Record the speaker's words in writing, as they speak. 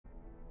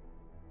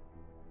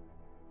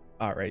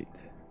All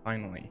right,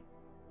 finally,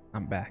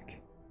 I'm back.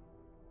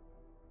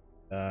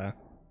 I'm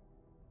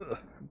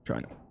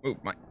trying to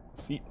move my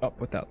seat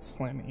up without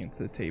slamming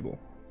into the table.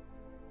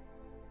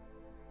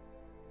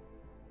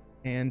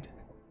 And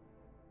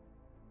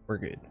we're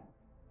good.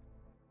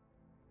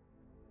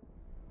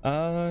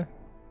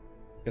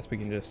 Guess we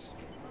can just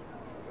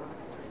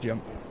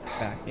jump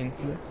back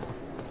into this.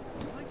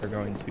 We're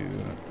going to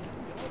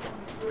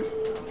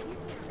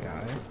this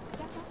guy.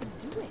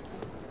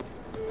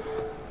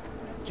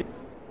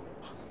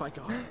 My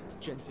God,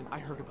 Jensen, I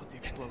heard about the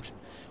explosion.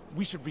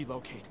 We should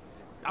relocate.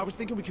 I was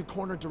thinking we could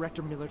corner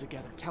Director Miller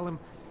together. Tell him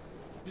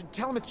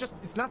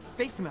it's not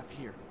safe enough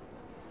here.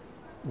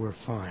 We're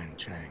fine,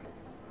 Chang.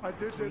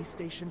 Police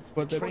station,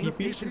 But the train PP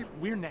station,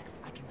 we're next.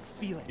 I can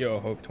feel it. Yo,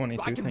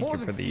 Hove22, thank you for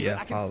the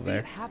follow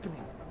there.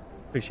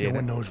 Appreciate it. No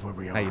one knows where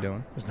we are. How you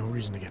doing? There's no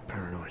reason to get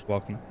paranoid.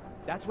 Welcome.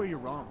 That's where you're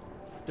wrong.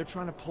 They're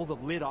trying to pull the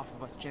lid off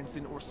of us,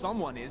 Jensen, or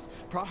someone is.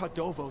 Praha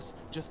Dovos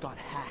just got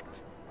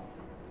hacked.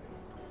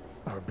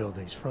 Our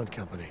building's front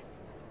company.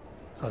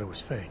 Thought it was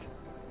fake.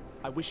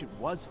 I wish it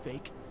was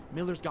fake.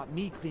 Miller's got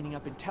me cleaning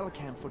up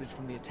IntelliCam footage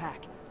from the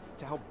attack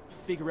to help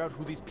figure out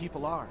who these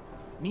people are.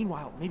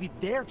 Meanwhile, maybe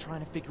they're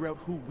trying to figure out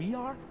who we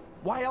are?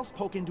 Why else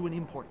poke into an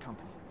import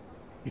company?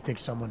 You think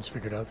someone's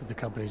figured out that the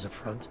company's a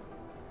front?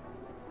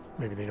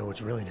 Maybe they know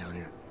what's really down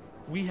here.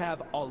 We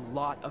have a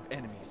lot of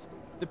enemies.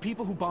 The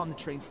people who bombed the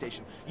train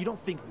station. You don't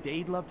think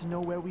they'd love to know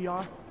where we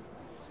are?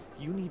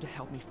 You need to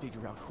help me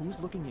figure out who's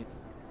looking in.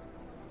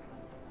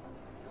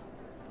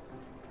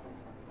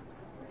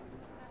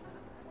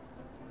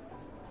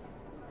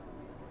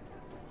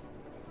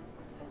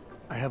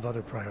 I have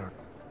other priorities.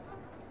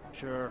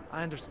 Sure,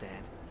 I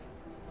understand.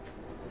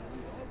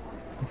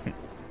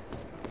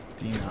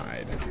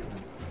 Denied.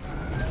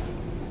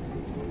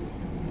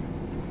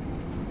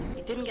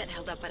 You didn't get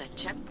held up at a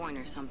checkpoint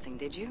or something,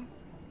 did you?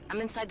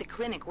 I'm inside the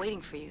clinic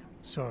waiting for you.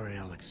 Sorry,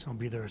 Alex. I'll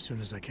be there as soon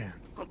as I can.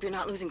 Hope you're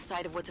not losing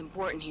sight of what's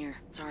important here.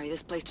 Sorry,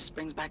 this place just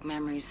brings back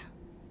memories.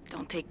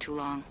 Don't take too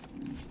long.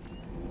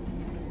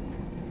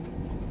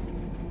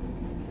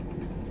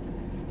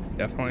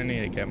 Definitely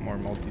need to get more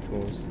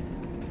multi-tools.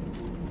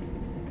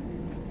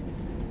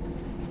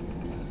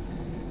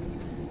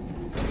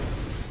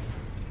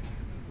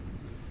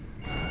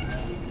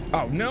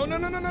 Oh, no, no,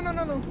 no, no, no, no,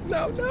 no, no,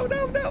 no, no,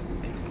 no, no.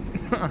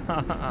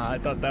 I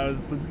thought that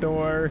was the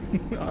door.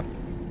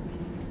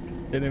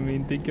 Didn't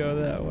mean to go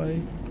that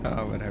way.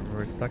 Oh, whatever,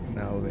 we're stuck in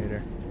the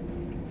elevator.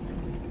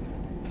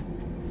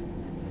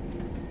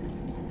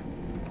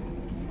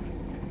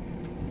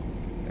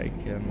 Take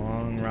a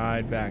long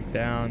ride back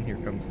down. Here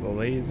comes the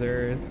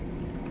lasers.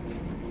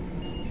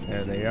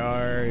 There they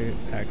are.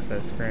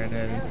 Access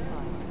granted.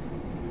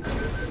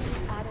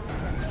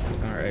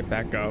 Alright,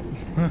 back up.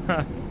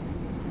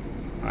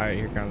 Alright,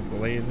 here comes the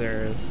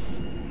lasers.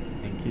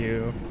 Thank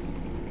you.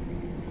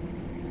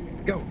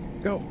 Go,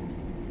 go.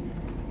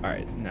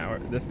 Alright, now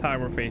this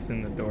time we're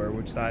facing the door.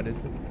 Which side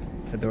is it?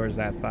 The door is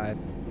that side.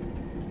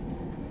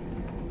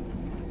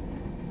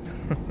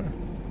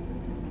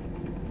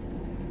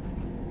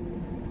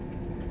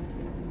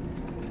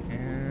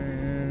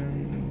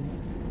 And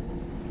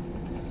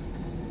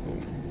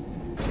boom.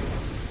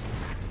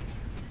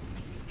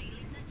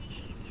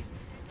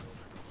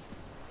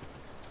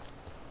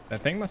 That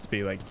thing must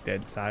be like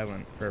dead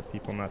silent for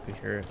people not to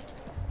hear it.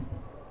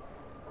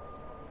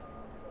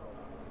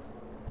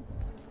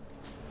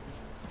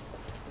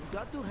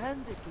 Got to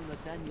hand it to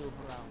Nathaniel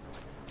Brown.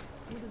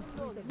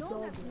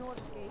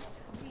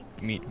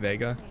 Meet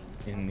Vega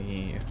in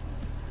the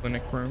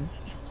clinic room,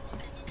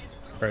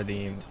 or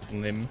the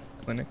limb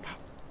clinic.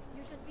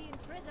 You should be in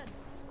prison.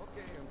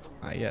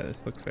 Yeah,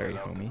 this looks very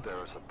homey.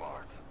 There is a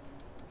Barth.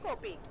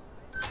 Copy.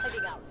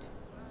 Heading out.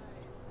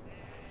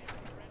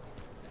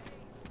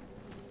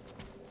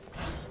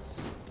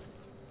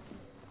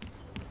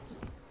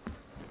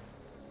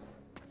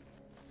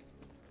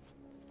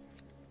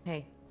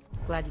 Hey,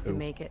 glad you could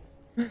make it.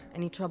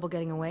 Any trouble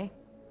getting away?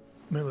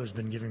 Miller's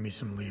been giving me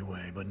some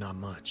leeway, but not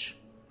much.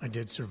 I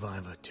did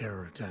survive a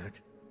terror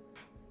attack.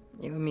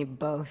 You and me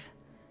both.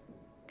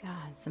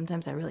 God,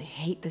 sometimes I really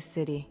hate this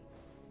city.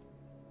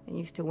 It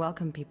used to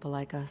welcome people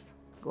like us,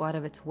 go out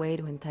of its way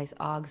to entice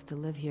Augs to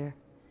live here.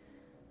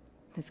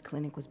 This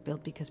clinic was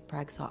built because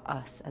Prague saw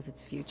us as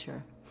its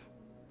future.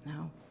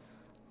 Now,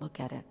 look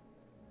at it.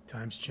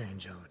 Times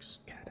change, Alex.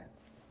 Got it.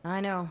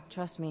 I know,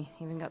 trust me,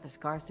 even got the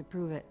scars to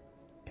prove it.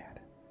 Got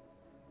it.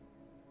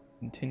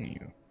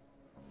 Continue.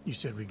 You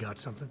said we got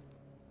something?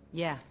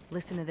 Yeah,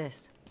 listen to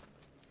this.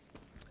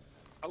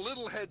 A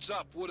little heads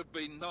up would have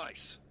been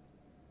nice.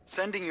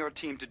 Sending your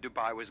team to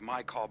Dubai was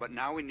my call, but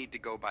now we need to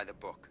go by the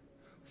book.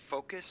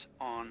 Focus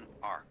on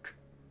Ark.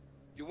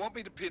 You want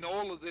me to pin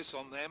all of this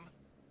on them?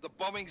 The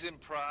bombings in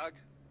Prague,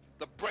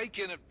 the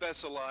break-in at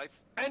Vesellife,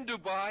 and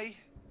Dubai?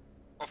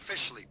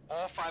 Officially,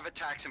 all 5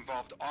 attacks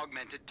involved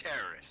augmented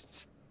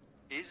terrorists.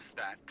 Is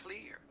that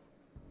clear?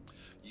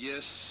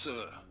 Yes,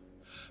 sir.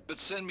 But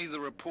send me the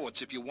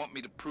reports if you want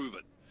me to prove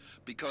it,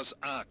 because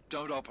Ark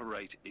don't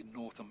operate in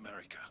North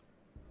America.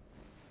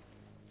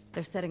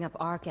 They're setting up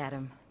Ark,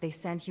 Adam. They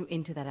sent you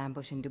into that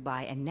ambush in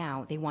Dubai, and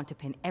now they want to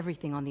pin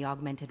everything on the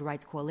Augmented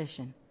Rights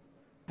Coalition.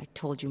 I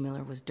told you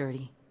Miller was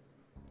dirty.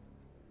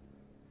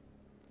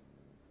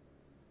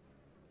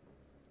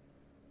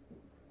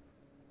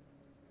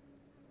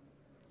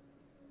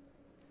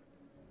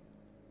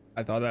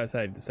 I thought that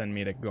said to send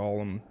me to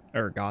Gotham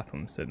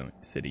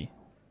City.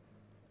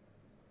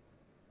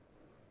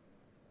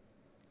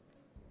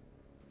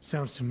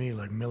 Sounds to me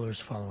like Miller's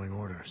following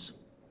orders.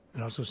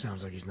 It also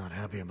sounds like he's not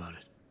happy about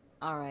it.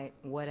 All right,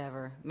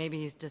 whatever. Maybe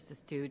he's just a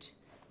stooge.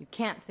 You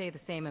can't say the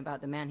same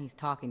about the man he's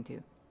talking to.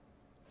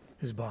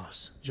 His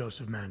boss,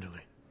 Joseph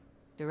Manderley.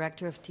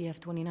 Director of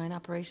TF-29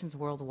 operations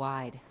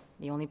worldwide.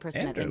 The only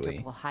person at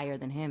Manderley. Interpol higher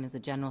than him is the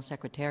General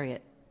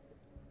Secretariat.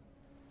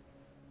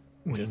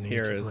 We Just need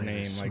hear to his play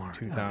name this like smart,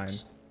 2 Alex.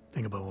 times.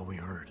 Think about what we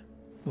heard.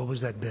 What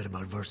was that bit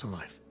about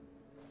VersaLife?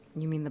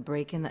 You mean the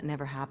break-in that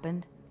never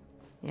happened?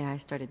 Yeah, I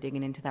started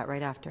digging into that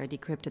right after I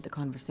decrypted the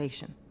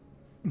conversation.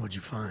 What'd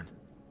you find?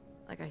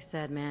 Like I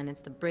said, man, it's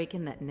the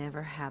break-in that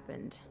never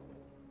happened.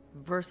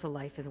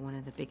 VersaLife is one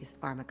of the biggest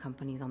pharma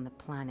companies on the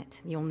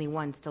planet. The only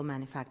one still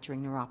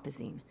manufacturing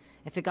neuropozyne.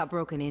 If it got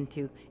broken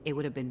into, it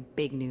would have been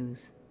big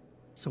news.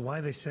 So why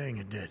are they saying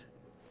it did?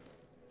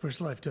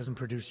 VersaLife doesn't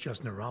produce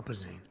just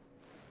neuropozyne.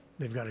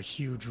 They've got a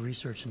huge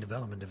research and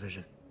development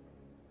division.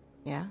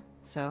 Yeah?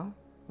 So?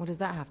 What does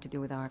that have to do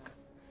with Ark?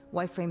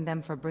 Why frame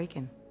them for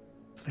break-in?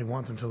 They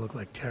want them to look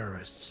like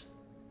terrorists.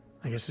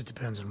 I guess it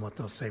depends on what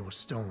they'll say was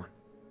stolen.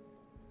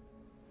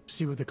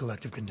 See what the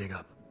collective can dig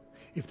up.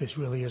 If this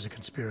really is a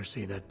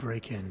conspiracy, that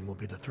break-in will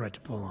be the thread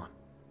to pull on.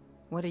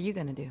 What are you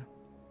gonna do?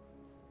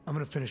 I'm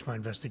gonna finish my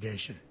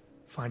investigation.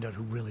 Find out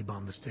who really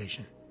bombed the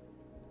station.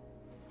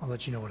 I'll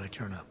let you know when I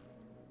turn up.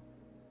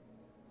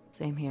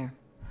 Same here.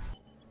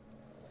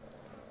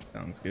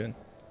 Sounds good.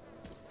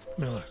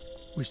 Miller,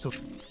 we still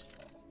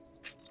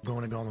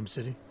going to Gotham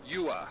City?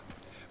 You are.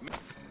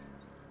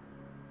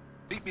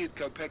 Meet me at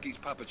Kopecki's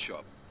puppet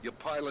shop. Your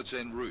pilot's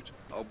en route.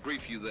 I'll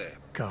brief you there.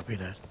 Copy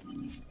that.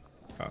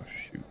 Oh,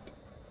 shoot.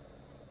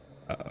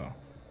 Uh-oh.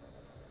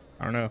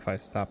 I don't know if I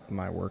stopped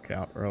my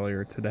workout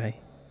earlier today.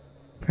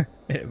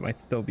 It might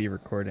still be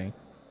recording.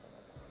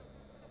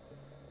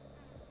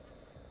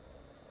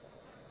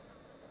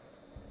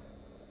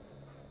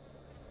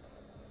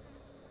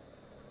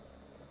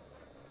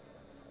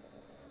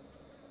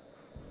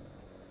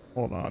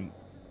 Hold on.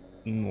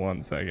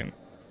 1 second.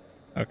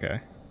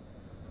 Okay.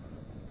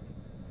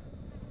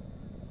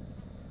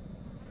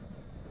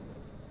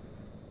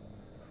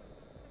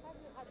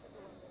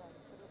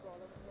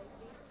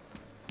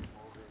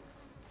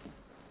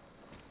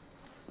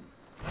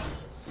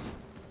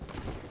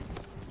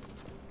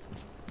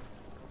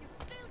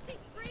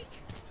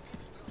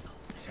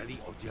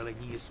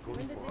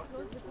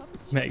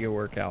 Mega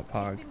workout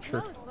pod.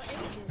 Sure.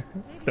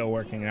 Still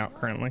working out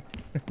currently.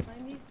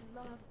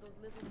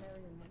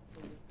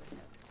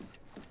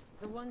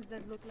 The ones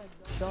that look like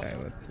dogs. Okay,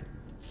 let's see.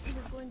 She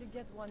was going to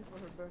get one for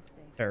her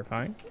birthday.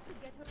 Terrifying. You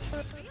could get her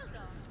a real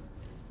dog.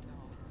 No.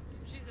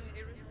 She's an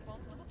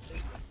irresponsible.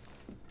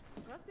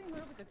 Trusting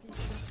her with a piece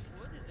of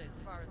wood is as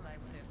far as I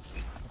went.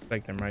 Looks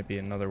like there might be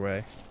another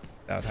way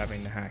without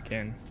having to hack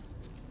in.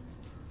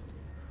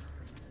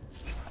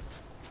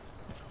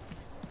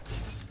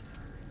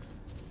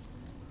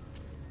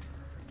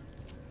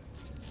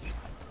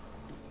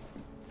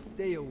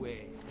 Stay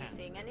away.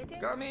 Seeing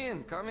anything? Come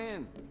in, come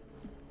in.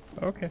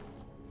 Okay.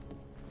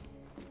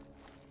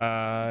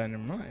 Never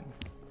mind.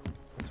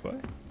 This way?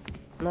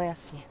 No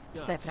jasně,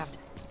 to je pravda.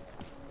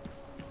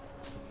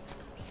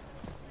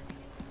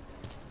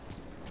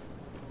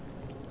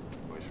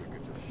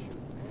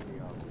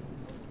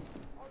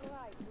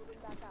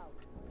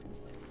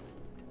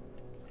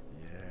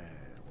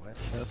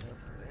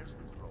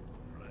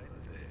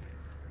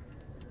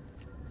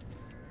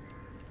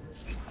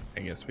 I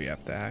guess we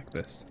have to hack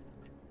this.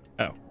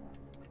 Oh.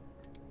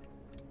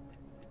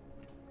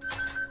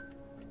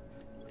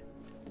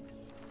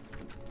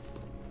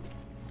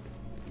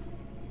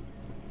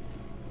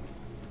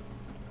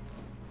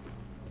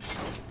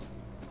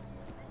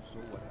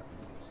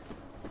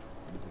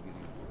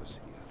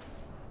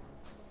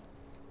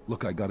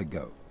 Look, I gotta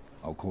go.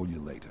 I'll call you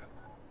later.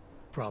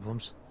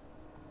 Problems?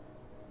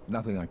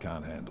 Nothing I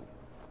can't handle.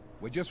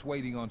 We're just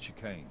waiting on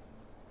chicane.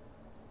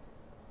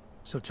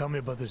 So tell me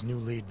about this new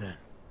lead then.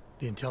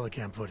 The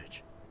Intellicam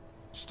footage.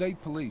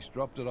 State police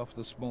dropped it off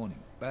this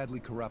morning, badly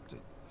corrupted.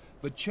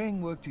 But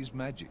Cheng worked his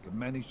magic and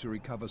managed to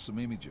recover some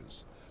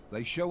images.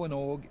 They show an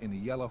org in a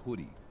yellow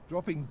hoodie,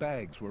 dropping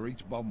bags where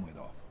each bomb went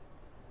off.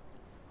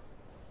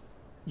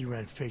 You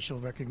ran facial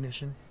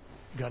recognition?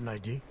 Got an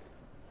ID?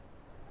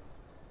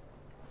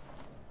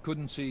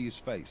 Couldn't see his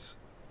face.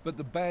 But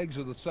the bags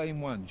are the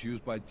same ones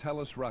used by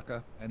Talis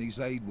Rucker and his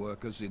aid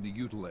workers in the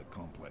Utilet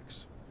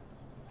complex.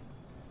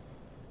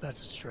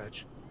 That's a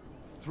stretch.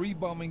 3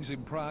 bombings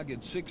in Prague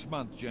in 6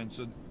 months,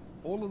 Jensen.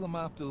 All of them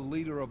after the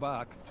leader of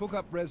ARC took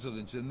up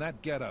residence in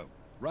that ghetto.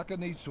 Rucker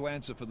needs to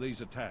answer for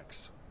these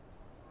attacks.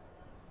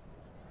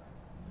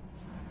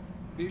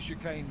 Here's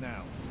chicane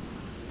now.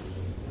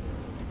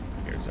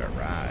 Here's our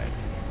ride.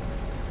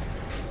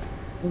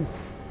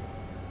 Oof.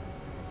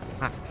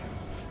 Hot.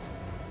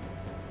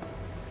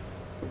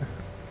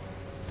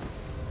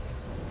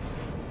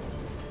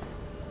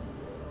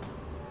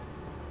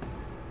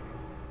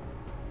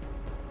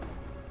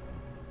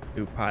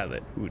 New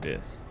pilot, who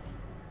dis?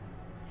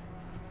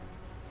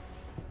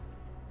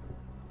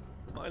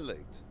 Am I late?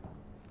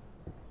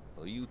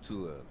 Are you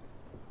too early?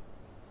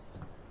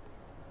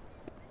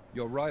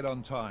 You're right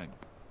on time.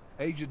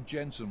 Agent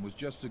Jensen was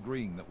just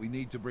agreeing that we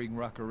need to bring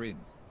Rucker in.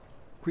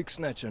 Quick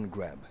snatch and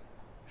grab.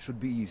 Should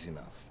be easy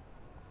enough.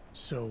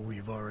 So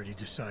we've already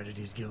decided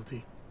he's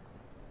guilty?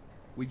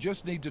 We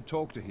just need to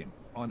talk to him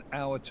on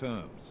our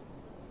terms,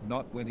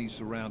 not when he's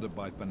surrounded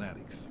by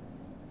fanatics.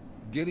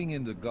 Getting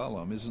into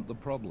Gollum isn't the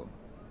problem.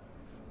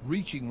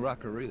 Reaching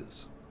Rucker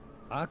is.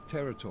 Ark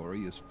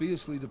territory is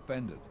fiercely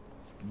defended.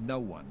 No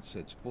one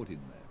sets foot in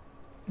there.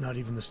 Not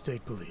even the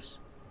state police?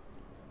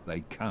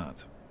 They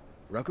can't.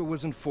 Rucker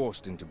wasn't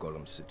forced into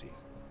Gollum City.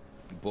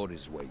 He bought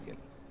his way in.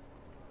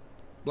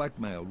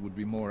 Blackmailed would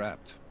be more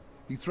apt.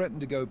 He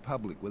threatened to go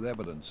public with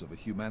evidence of a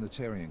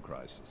humanitarian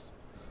crisis.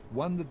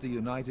 One that the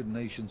United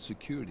Nations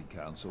Security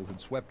Council had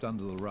swept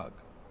under the rug.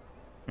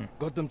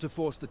 Got them to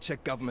force the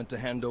Czech government to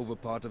hand over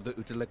part of the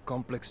Utelek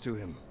complex to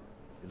him.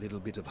 A little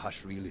bit of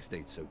hush real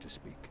estate, so to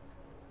speak.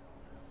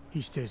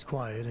 He stays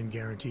quiet and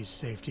guarantees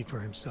safety for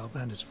himself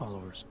and his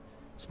followers.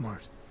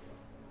 Smart.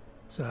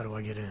 So how do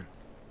I get in?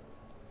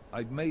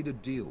 I've made a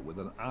deal with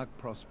an Ark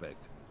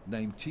prospect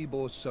named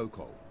Tibor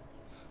Sokol.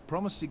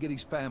 Promised to get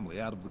his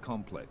family out of the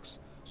complex,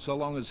 so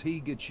long as he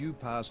gets you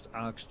past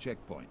Ark's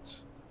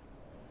checkpoints.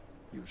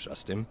 You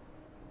trust him?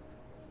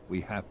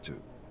 We have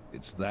to.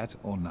 It's that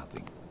or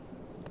nothing.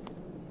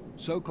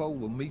 Sokol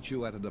will meet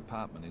you at an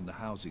apartment in the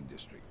housing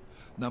district.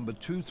 Number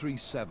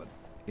 237.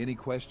 Any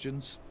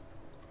questions?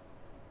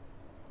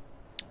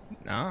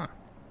 Nah, I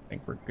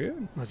think we're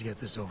good. Let's get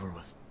this over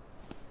with.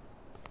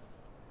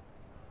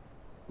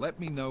 Let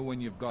me know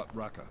when you've got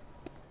Rucker.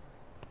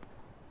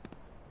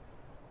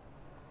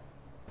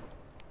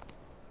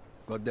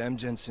 Goddamn,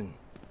 Jensen.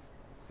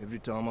 Every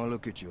time I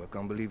look at you, I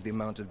can't believe the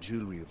amount of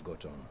jewelry you've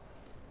got on.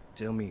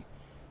 Tell me,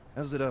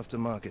 how's that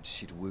aftermarket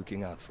shit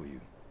working out for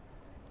you?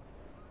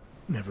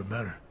 Never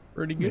better.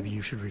 Pretty good. Maybe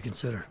you should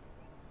reconsider.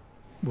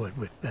 What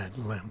with that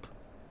limp?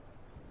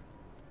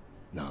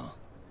 No.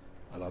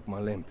 I like my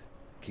limp.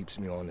 Keeps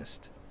me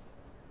honest.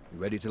 You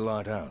ready to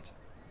light out?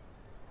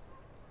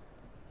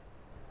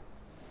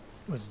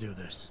 Let's do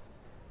this.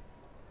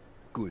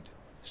 Good.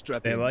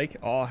 Strap They in. like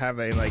all have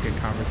a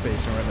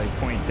conversation where they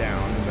point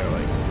down and they're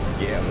like,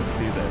 yeah, let's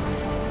do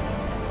this.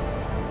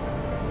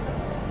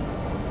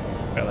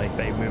 Or like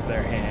they move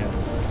their hand.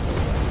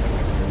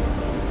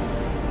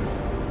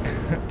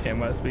 It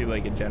must be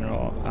like a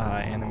general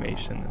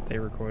animation that they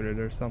recorded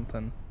or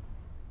something.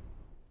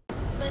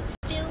 But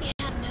still we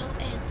have no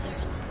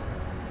answers.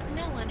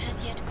 No one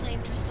has yet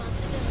claimed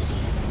responsibility.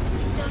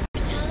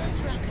 Dr.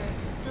 Talos Rucker,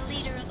 the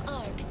leader of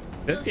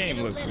ARC, This game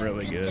looks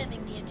really good.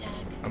 the attack.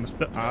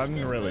 I'm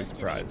really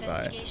surprised by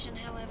it.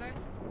 However,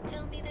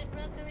 tell me that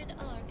Rucker and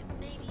ARC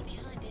may be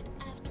behind it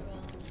after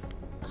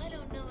all. I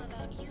don't know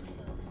about you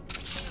folks,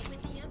 but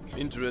with the upcoming...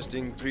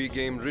 Interesting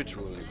pre-game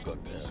ritual you've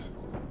got there.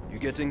 You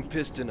getting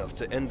pissed enough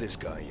to end this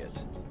guy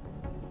yet?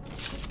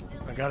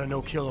 I got a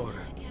no-kill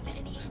order.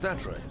 Is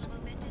that right?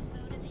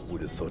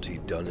 Would have thought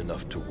he'd done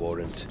enough to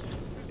warrant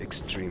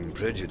extreme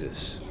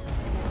prejudice.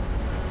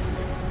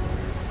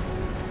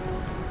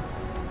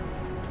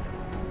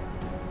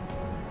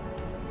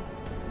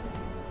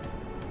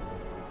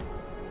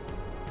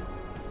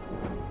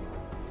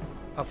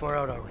 How far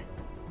out are we?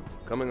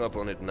 Coming up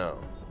on it now.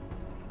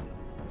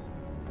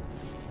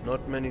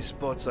 Not many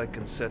spots I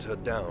can set her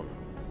down.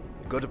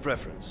 You got a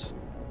preference?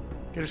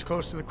 Get as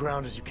close to the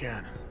ground as you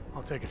can.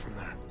 I'll take it from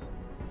there.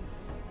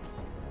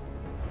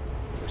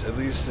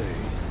 Whatever you say,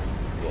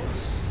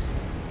 boss.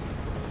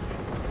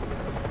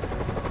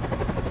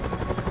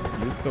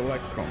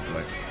 Utelek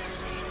complex.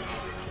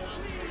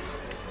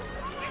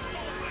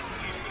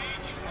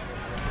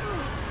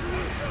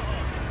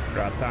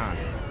 Ratan.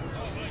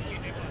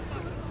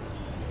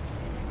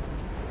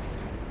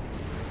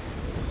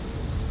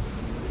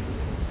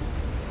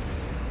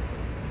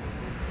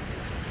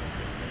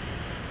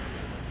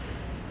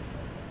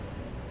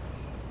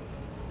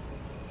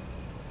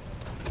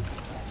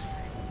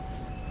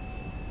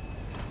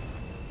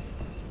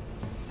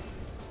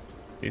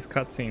 These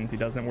cutscenes, he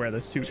doesn't wear the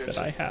suit that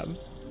I have.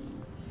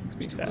 Makes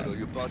me sad. Put all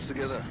your parts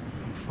together?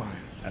 I'm fine.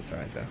 That's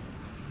alright though.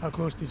 How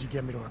close did you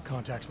get me to our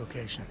contact's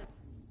location?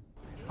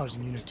 I was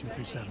in Unit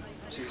 237.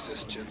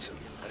 Jesus, Jensen.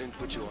 I didn't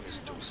put you on his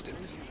doorstep.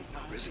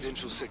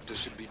 Residential sector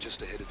should be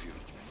just ahead of you.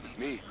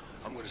 Me,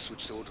 I'm gonna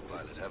switch to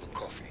autopilot, have a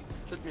coffee.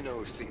 Let me know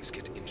if things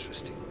get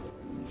interesting.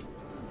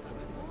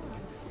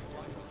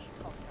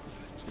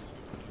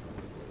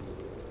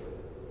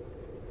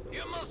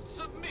 You must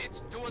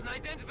submit to an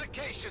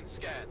identification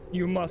scan.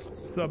 You must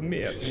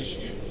submit.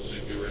 Initiate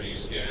security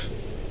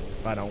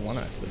scan. I don't want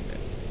to submit.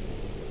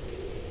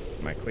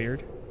 Am I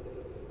cleared?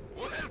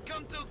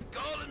 Welcome to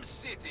Gollum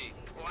City,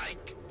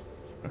 Clank.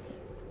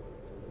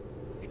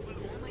 It will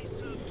only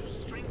serve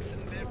to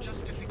strengthen their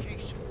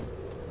justification.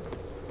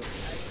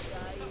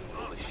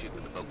 All the shit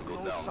that's about to go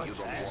down, you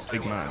don't want.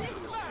 Big man.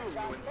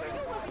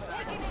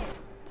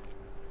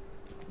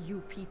 You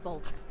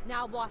people.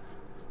 Now what?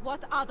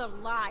 What other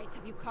lies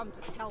have you come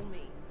to tell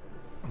me?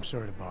 I'm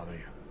sorry to bother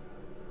you,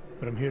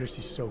 but I'm here to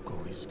see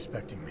Sokol. He's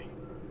expecting me.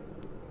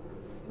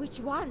 Which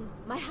one?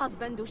 My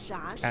husband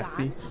Dushan,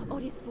 Cassie? or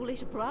his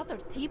foolish brother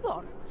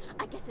Tibor?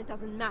 I guess it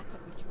doesn't matter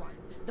which one.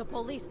 The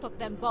police took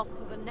them both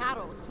to the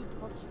Narrows to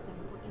torture them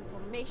for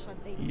information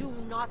they do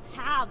not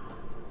have.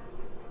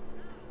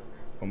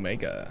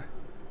 Omega.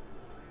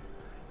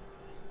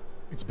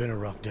 It's been a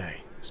rough day,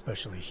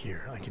 especially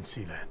here. I can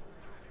see that.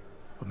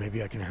 But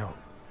maybe I can help.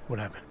 What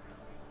happened?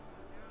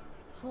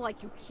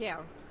 Like you care.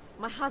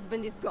 My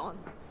husband is gone.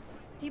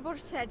 Tibor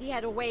said he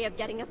had a way of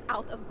getting us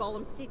out of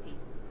Golem City.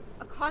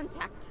 A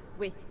contact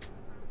with...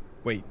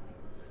 Wait.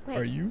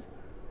 Are you?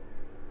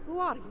 Who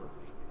are you?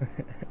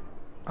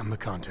 I'm the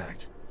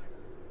contact.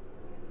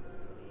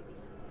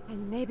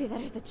 And maybe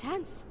there is a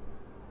chance.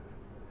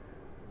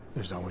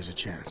 There's always a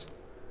chance.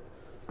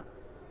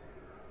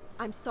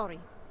 I'm sorry.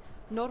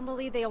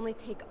 Normally they only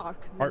take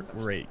ARC Heart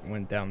members. rate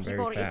went down very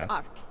Tibor fast.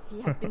 is ARC.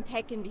 He has been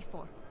taken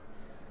before.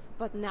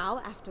 But now,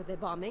 after the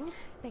bombing,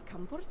 they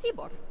come for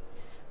Tibor.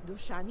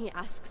 Dushani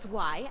asks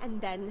why, and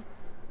then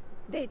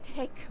they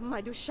take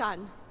my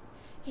Dushan.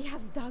 He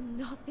has done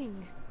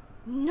nothing.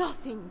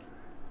 Nothing.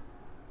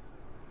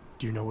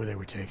 Do you know where they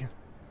were taken?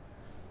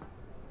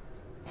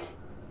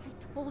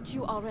 I told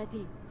you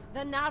already.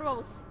 The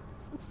Narrows.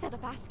 Instead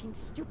of asking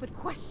stupid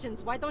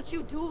questions, why don't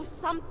you do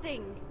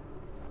something?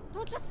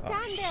 Don't just stand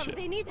there. Shit.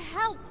 They need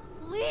help.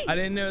 Please. I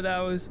didn't know that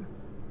was...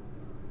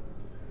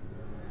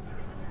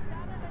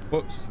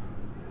 Whoops.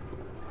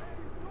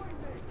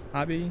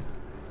 Hobby.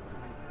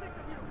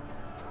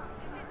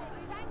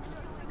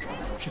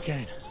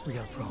 Chicane, we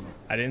got a problem.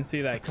 I didn't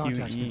see that The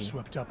contact's been QE.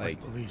 swept up by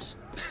Like, the police.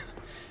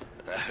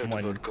 I heard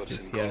one about cops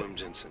just in yet. Gollum,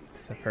 Jensen.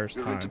 It's the first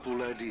Your time.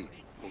 Interpol ID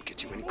won't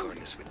get you any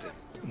carnage with them.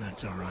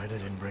 That's all right. I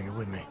didn't bring it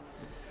with me.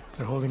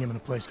 They're holding him in a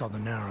place called the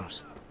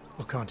Narrows.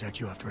 We'll contact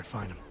you after I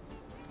find him.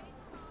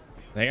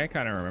 I think I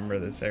kind of remember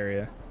this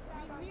area.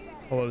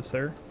 Hello,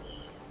 sir.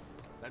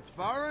 That's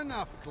far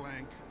enough,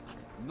 Clank.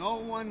 No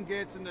one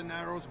gets in the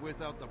Narrows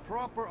without the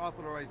proper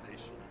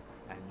authorization,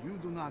 and you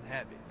do not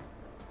have it.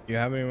 You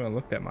haven't even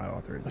looked at my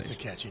authorization. That's a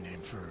catchy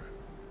name for,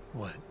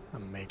 what, a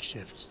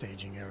makeshift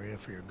staging area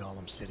for your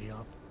Golem City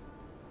op?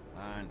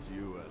 Aren't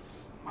you a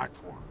smart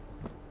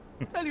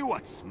one? Tell you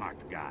what, smart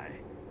guy.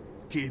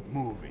 Keep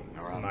moving,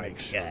 or I'll make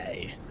sure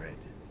you regret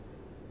it.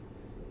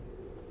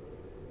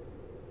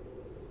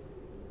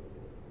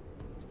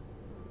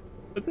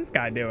 What's this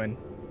guy doing?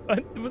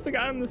 What's the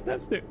guy on the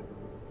steps do?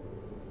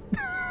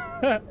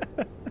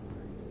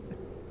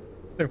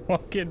 They're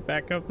walking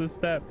back up the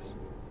steps.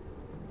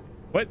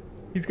 What?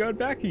 He's going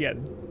back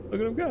again. Look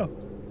at him go.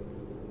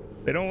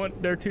 They don't want...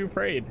 They're too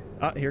afraid.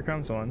 Ah, here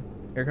comes one.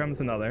 Here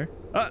comes another.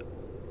 Ah!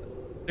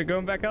 They're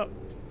going back up.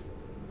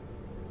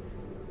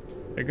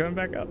 They're going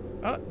back up.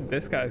 Ah,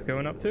 this guy's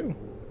going up too.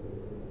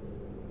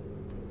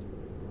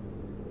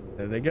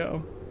 There they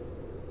go.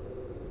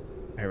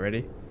 Alright,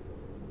 ready?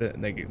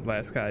 The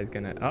last guy's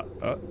gonna...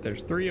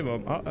 there's three of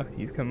them.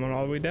 He's coming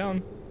all the way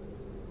down.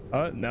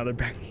 Now they're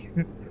back.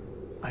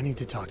 I need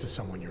to talk to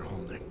someone you're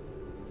holding.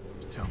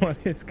 Tell me, What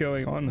is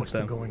going on with what's the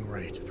them? going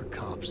rate for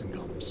cops in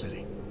Golem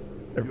City?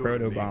 They're You're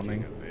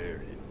proto-bombing. making a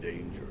very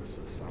dangerous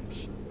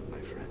assumption, my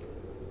friend.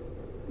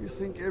 You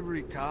think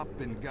every cop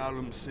in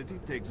Gollum City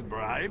takes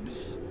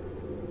bribes?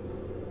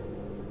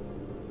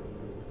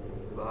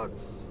 But,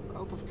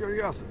 out of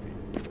curiosity,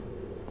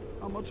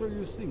 how much are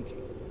you thinking?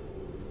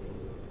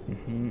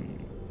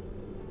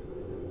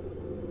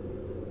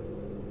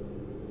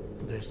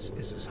 This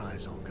is as high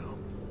as I'll go.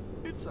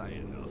 It's high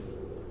enough.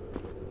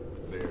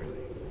 Barely.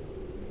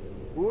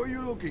 Who are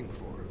you looking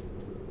for?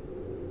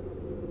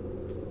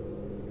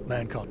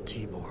 Man called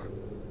Tibor.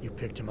 You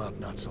picked him up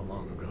not so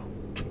long ago.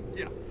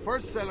 Yeah,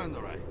 first cell on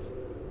the right.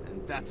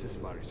 And that's as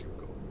far as you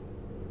go.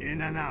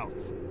 In and out.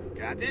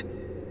 Got it?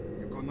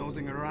 You go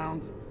nosing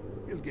around,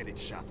 you'll get it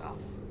shut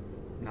off.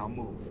 Now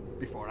move,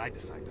 before I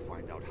decide to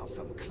find out how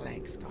some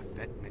clanks got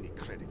that many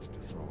credits to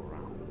throw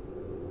around.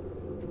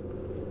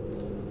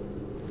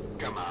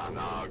 Come on,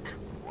 Og.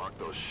 Walk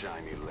those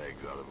shiny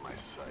legs out of my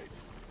sight.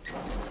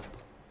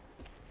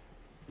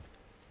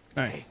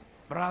 Nice. Hey,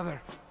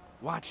 brother,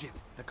 watch it.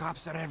 The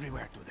cops are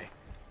everywhere today.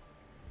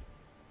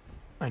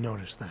 I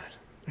noticed that.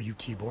 Are you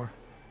Tibor?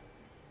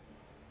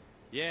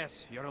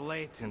 Yes, you're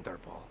late,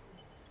 Interpol.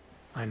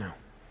 I know.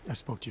 I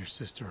spoke to your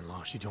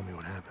sister-in-law. She told me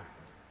what happened.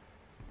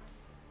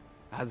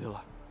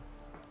 Adila,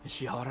 is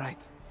she all right?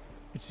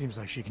 It seems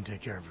like she can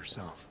take care of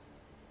herself.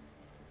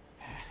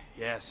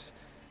 Yes,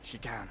 she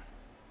can.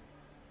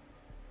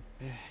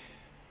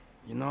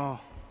 You know,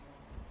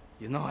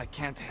 I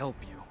can't help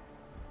you.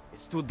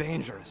 It's too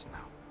dangerous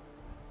now.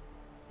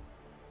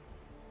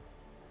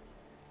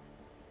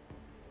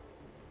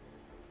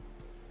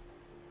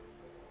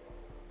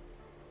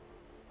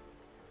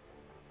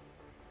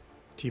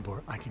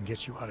 Tibor, I can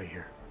get you out of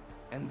here.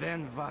 And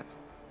then what?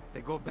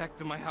 They go back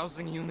to my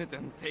housing unit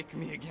and take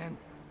me again.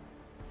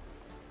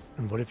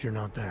 And what if you're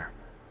not there?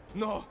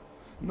 No,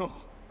 no.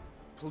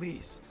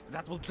 Please,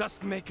 that will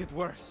just make it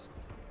worse.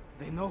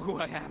 They know who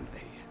I am.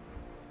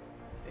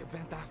 They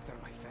went after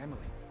my family.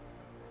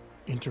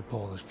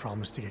 Interpol has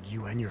promised to get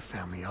you and your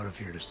family out of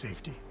here to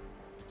safety.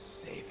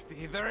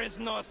 Safety? There is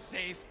no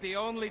safety.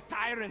 Only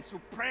tyrants who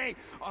prey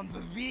on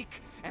the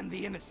weak and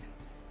the innocent.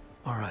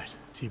 All right,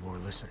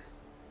 Tibor, listen.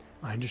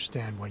 I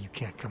understand why you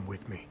can't come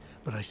with me,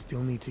 but I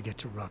still need to get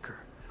to Rucker,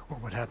 or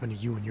what happened to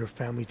you and your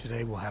family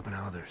today will happen to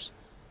others.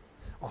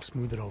 I'll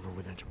smooth it over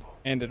with Interpol.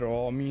 And it'll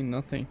all mean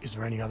nothing. Is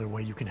there any other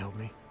way you can help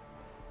me?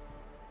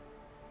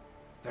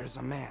 There's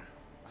a man,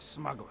 a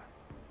smuggler,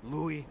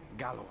 Louis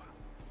Galois.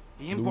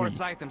 He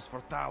imports items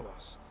for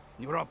Talos,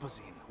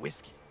 neuropozyne,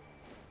 whiskey.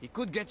 He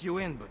could get you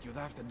in, but you'd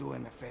have to do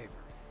him a favor.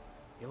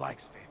 He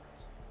likes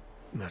favors.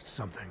 That's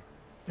something.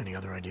 Any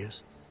other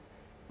ideas?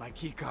 My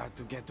keycard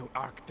to get to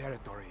Ark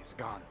territory is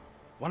gone.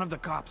 One of the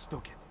cops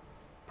took it.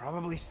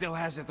 Probably still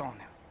has it on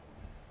him.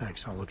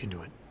 Thanks, I'll look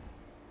into it.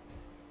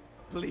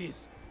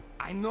 Please,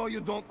 I know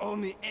you don't owe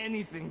me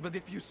anything, but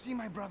if you see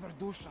my brother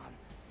Dushan,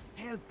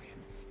 help him.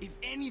 If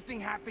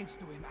anything happens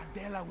to him,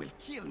 Adela will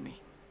kill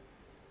me.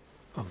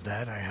 Of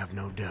that, I have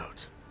no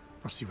doubt.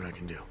 I'll see what I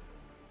can do.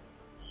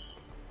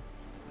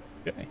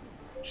 Okay.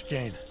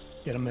 Chicane,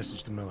 get a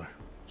message to Miller.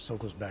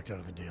 Sokol's backed out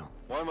of the deal.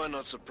 Why am I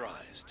not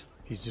surprised?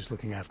 He's just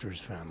looking after his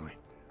family.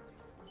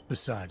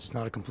 Besides, it's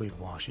not a complete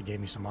wash. He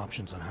gave me some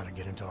options on how to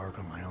get into Ark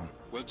on my own.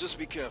 Well, just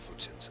be careful,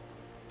 Jensen.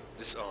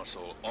 This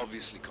arsehole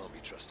obviously can't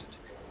be trusted.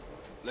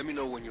 Let me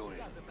know when you're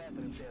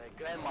in.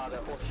 Grandmother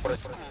for a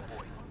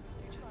schoolboy.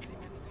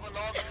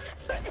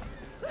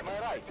 Am I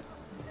right?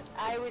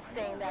 I was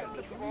saying that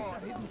before.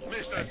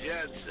 Mr.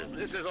 Jensen,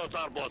 this is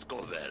Otar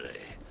Botkovere.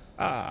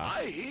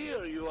 I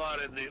hear you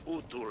are in the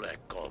Utulek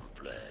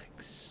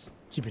complex.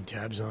 Keeping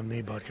tabs on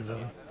me,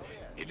 Botkovela?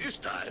 It is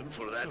time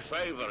for that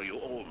favor you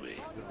owe me.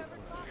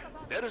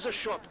 There is a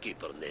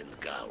shopkeeper named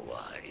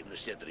Galwa in the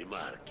Cetri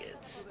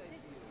markets.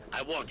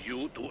 I want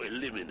you to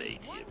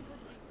eliminate him.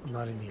 I'm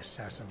not in the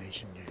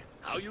assassination game.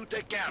 How you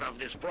take care of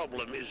this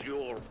problem is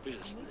your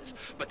business,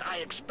 but I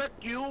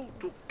expect you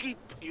to keep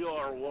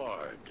your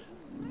word.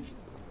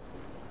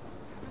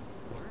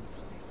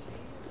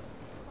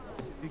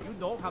 Do you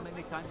know how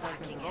many times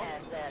I've been wrong?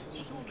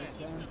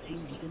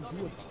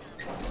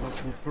 Not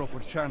through proper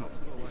channels.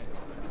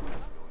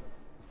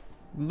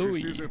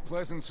 Louis. This is a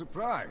pleasant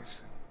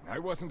surprise. I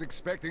wasn't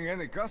expecting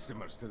any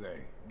customers today,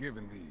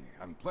 given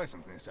the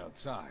unpleasantness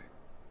outside.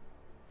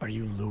 Are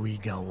you Louis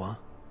Galois?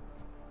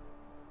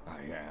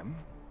 I am.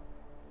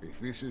 If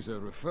this is a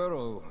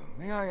referral,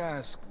 may I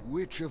ask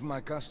which of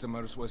my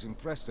customers was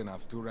impressed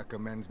enough to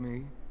recommend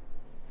me?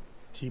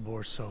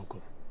 Tibor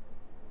Sokol.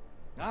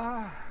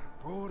 Ah,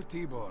 poor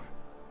Tibor.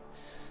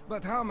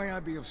 But how may I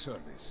be of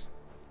service?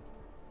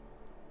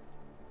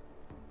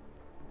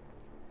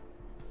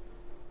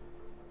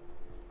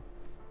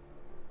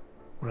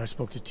 When I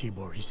spoke to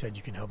Tibor, he said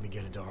you can help me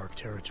get into Ark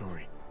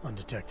territory,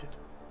 undetected.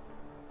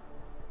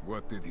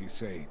 What did he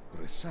say,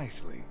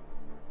 precisely?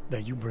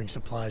 That you bring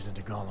supplies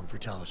into Gollum for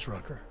Talos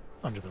Rucker,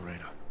 under the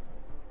radar.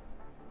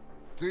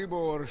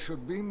 Tibor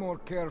should be more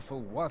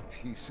careful what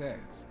he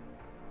says,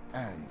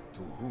 and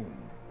to whom.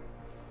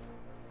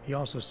 He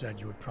also said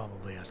you would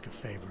probably ask a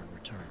favor in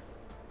return.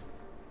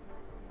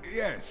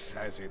 Yes,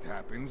 as it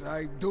happens,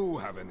 I do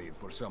have a need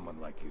for someone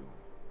like you.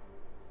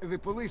 The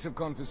police have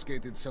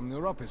confiscated some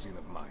neuropozyne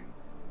of mine.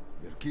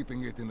 They're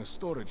keeping it in a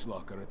storage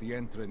locker at the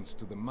entrance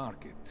to the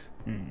market.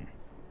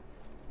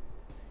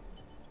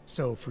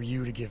 So, for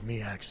you to give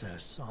me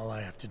access, all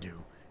I have to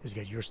do is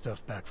get your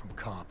stuff back from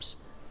cops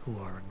who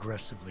are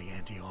aggressively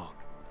anti-Hawk.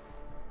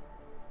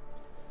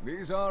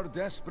 These are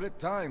desperate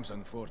times,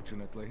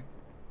 unfortunately.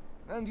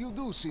 And you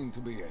do seem to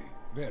be a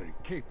very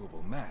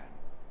capable man.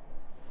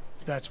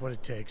 If that's what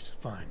it takes,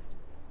 fine.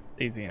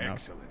 Easy enough.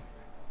 Excellent.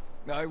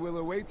 I will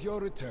await your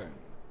return.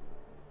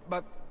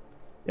 But...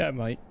 yeah, I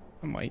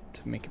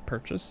might make a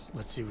purchase.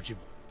 Let's see what you...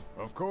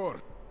 Of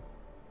course.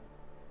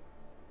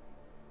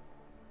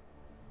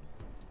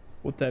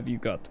 What have you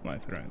got, my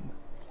friend?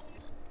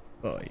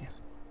 Boy.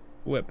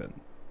 Weapon.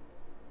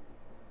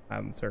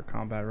 Silencer,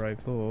 combat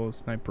rifle,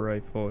 sniper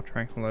rifle,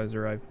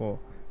 tranquilizer rifle,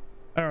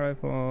 auto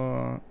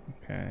rifle.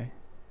 Okay.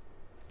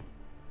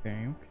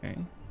 Okay.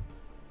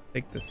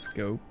 Take the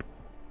scope.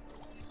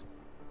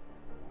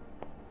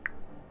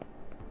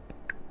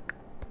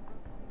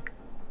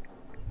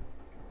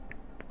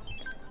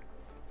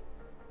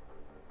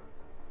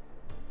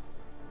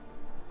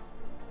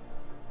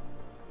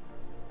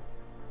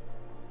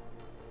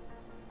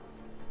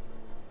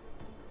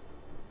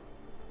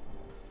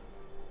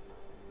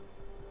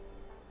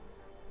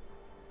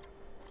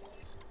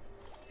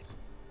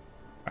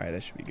 Alright,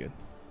 that should be good.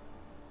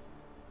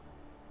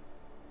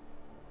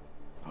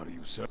 Are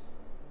you sir?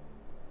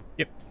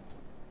 Yep.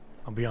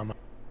 I'll be on my...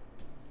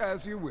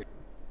 As you wish.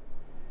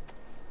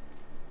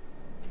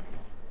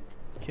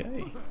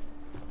 Okay.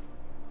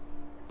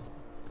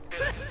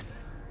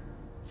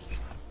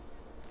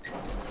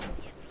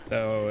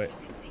 So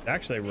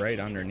actually right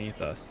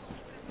underneath us.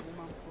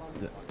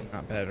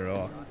 Not bad at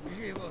all.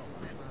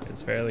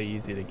 It's fairly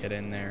easy to get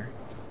in there.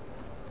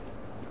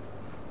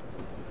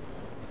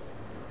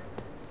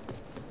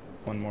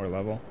 One more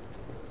level.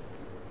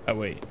 Oh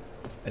wait,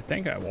 I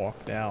think I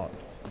walked out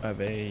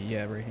of a,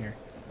 yeah, right here.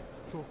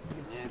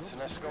 It's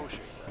an Escotia.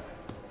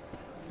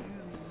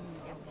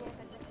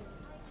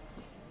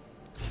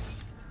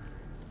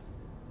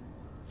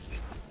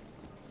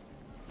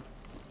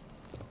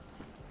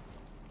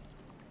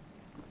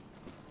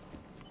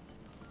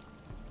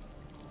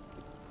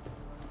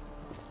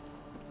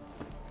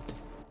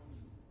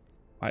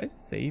 Why is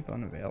save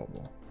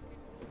unavailable?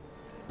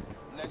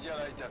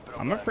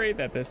 I'm afraid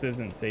that this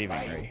isn't saving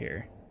right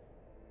here.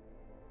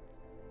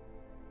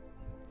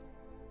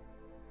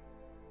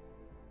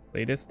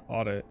 Latest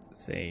audit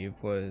save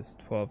was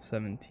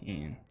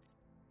 12/17.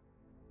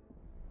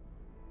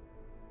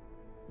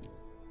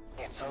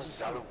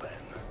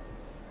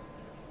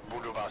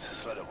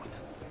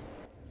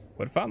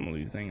 What if I'm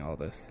losing all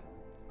this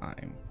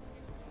time?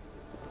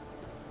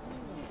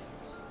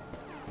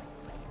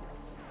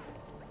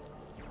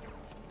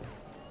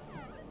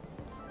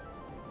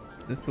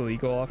 Is this the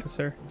legal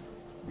officer?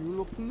 You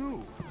look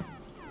new.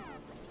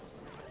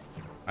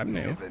 I'm We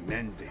new. have a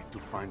mandate to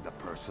find the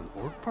person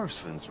or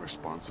persons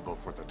responsible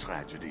for the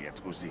tragedy at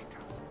Ruzika.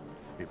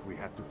 If we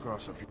had to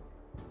cross a few...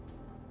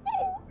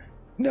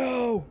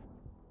 No!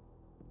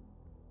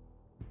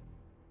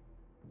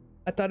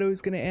 I thought it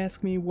was gonna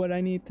ask me what I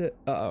need to...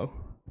 Uh-oh.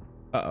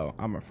 Uh-oh,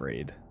 I'm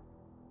afraid.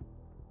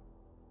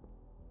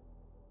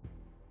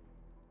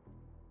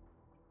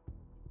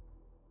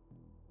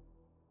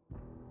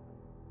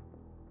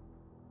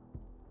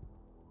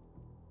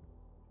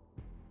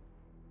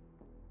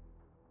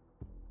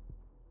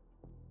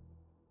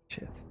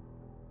 Shit.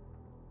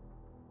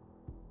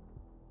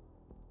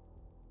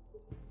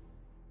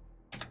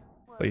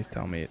 Please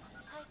tell me it.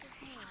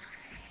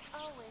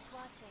 Always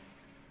watching,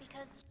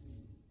 because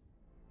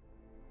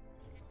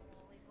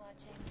always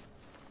watching.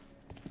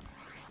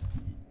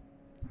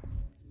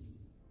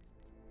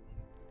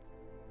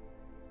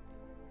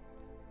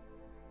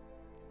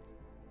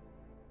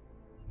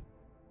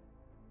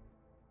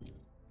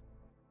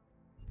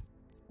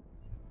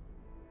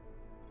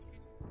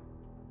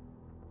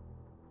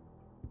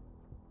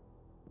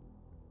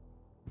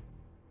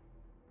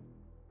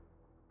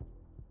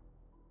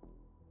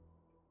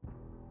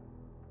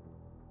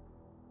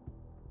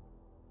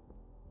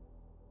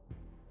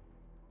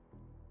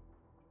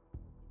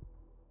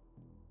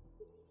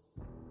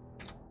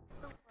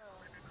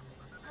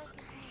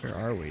 Where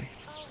are we?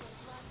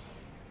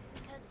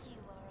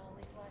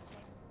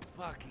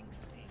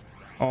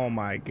 Oh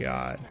my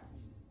god.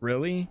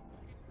 Really?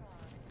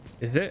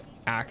 Is it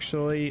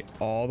actually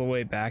all the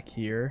way back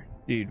here?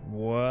 Dude,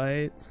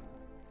 what?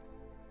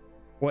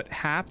 What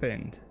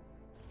happened?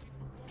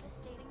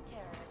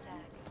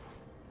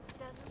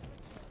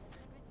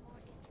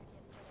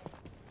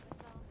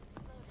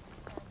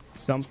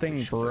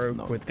 Something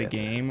broke with the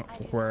game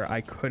where I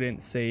couldn't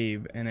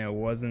save and it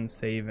wasn't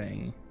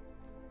saving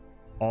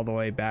all the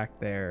way back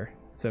there.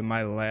 So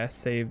my last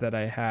save that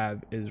I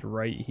have is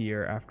right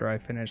here after I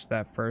finished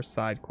that first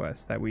side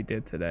quest that we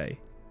did today.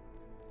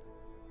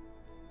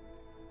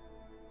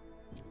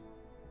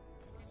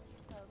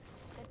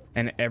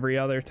 And every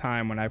other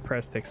time when I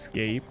pressed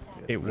escape,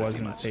 it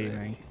wasn't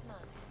saving.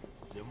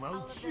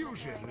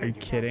 Are you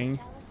kidding?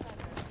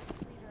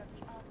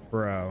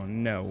 Bro,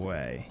 no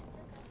way.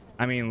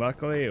 I mean,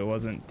 luckily it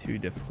wasn't too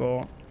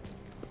difficult.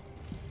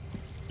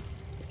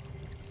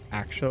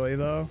 Actually,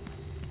 though.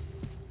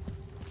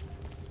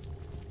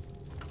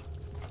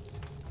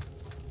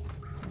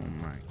 Oh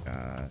my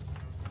god.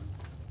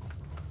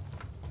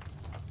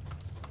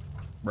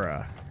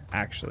 Bruh.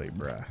 Actually,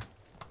 bruh.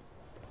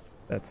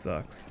 That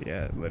sucks.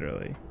 Yeah,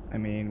 literally. I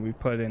mean, we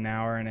put an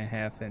hour and a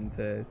half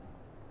into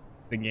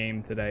the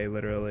game today,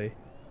 literally.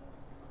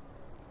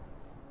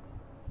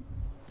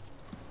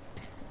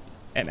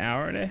 An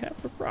hour and a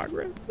half of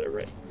progress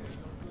erase.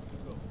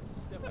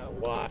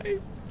 Why?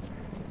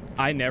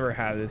 I never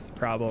have this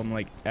problem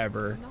like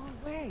ever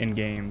in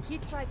games.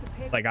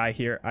 Like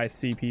I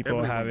see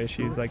people have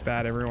issues like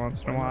that every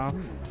once in a while.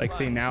 Like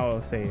say now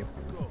it'll save.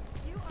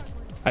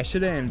 I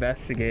should have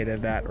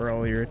investigated that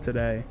earlier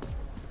today.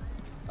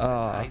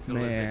 Oh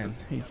man,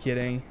 are you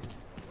kidding?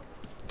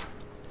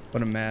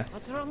 What a mess.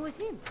 What's wrong with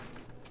him?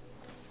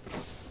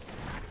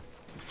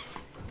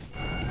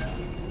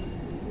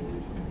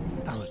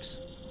 Alex,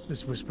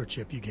 this whisper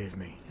chip you gave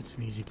me, it's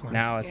an easy plan.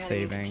 Now it's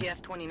saving.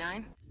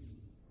 TF-29?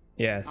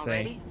 Yeah,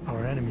 say.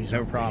 Our enemies No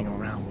are waiting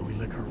problems. around while we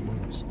lick our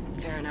wounds.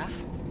 Fair enough.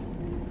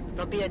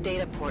 There'll be a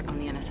data port on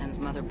the NSN's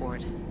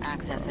motherboard.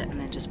 Access it and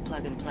then just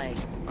plug and play.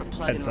 Or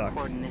plug That and sucks.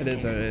 record in this It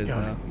is case. what it is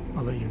Got though. it.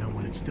 I'll let you know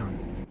when it's done.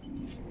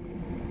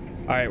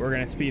 Alright, we're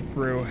gonna speed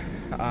through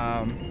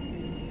a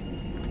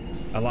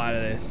lot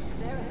of this.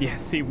 Yeah,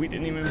 see, we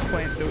didn't even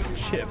plant the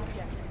chip.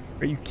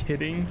 Are you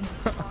kidding?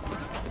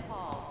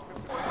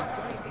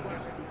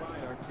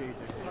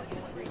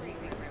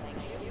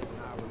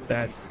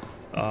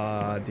 That's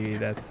dude,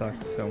 that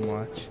sucks so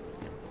much.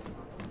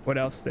 What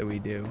else did we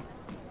do?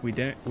 We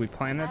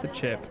planted the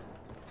chip.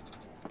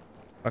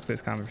 Fuck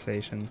this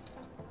conversation.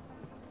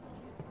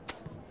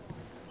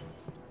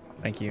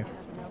 Thank you.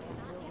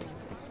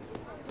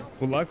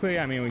 Well, luckily,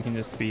 I mean, we can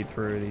just speed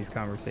through these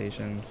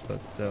conversations,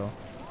 but still.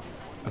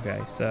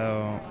 Okay,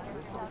 so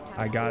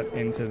I got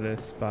into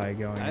this by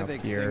going up here. I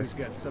think Sing's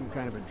got some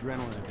kind of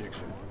adrenaline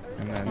addiction.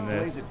 And then He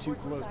plays this. it too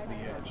close to the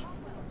edge.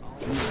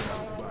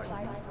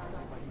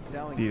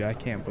 Dude, I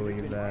can't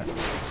believe that.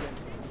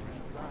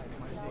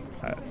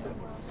 That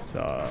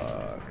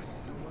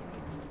sucks.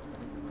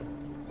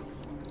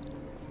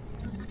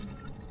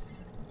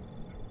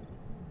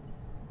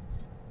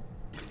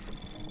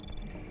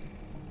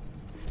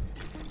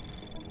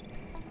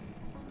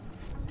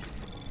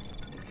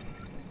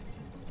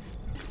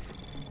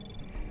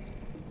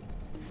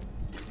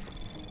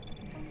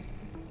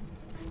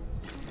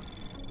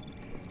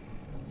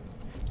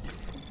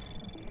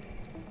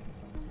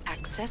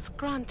 Access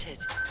granted.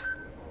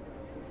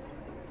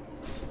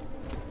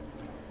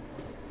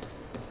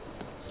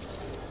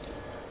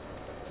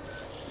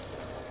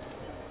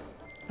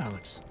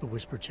 Alex, the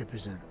whisper chip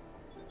is in.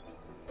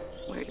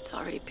 Weird, it's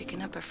already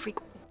picking up a freak.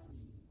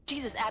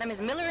 Jesus, Adam,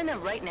 is Miller in there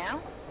right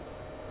now?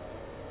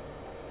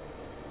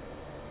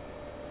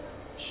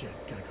 Shit,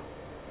 gotta go.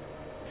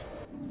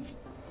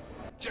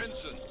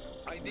 Jensen,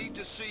 I need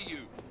to see you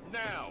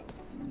now.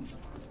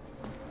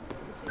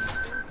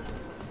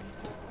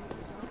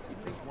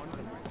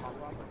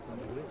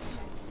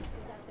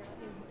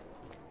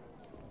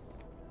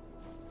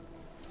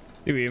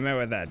 Dude, we met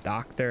with that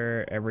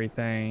doctor,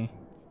 everything.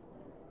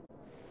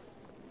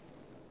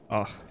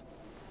 Oh.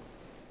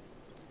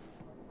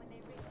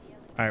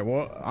 Alright,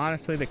 well,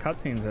 honestly, the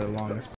cutscenes are the longest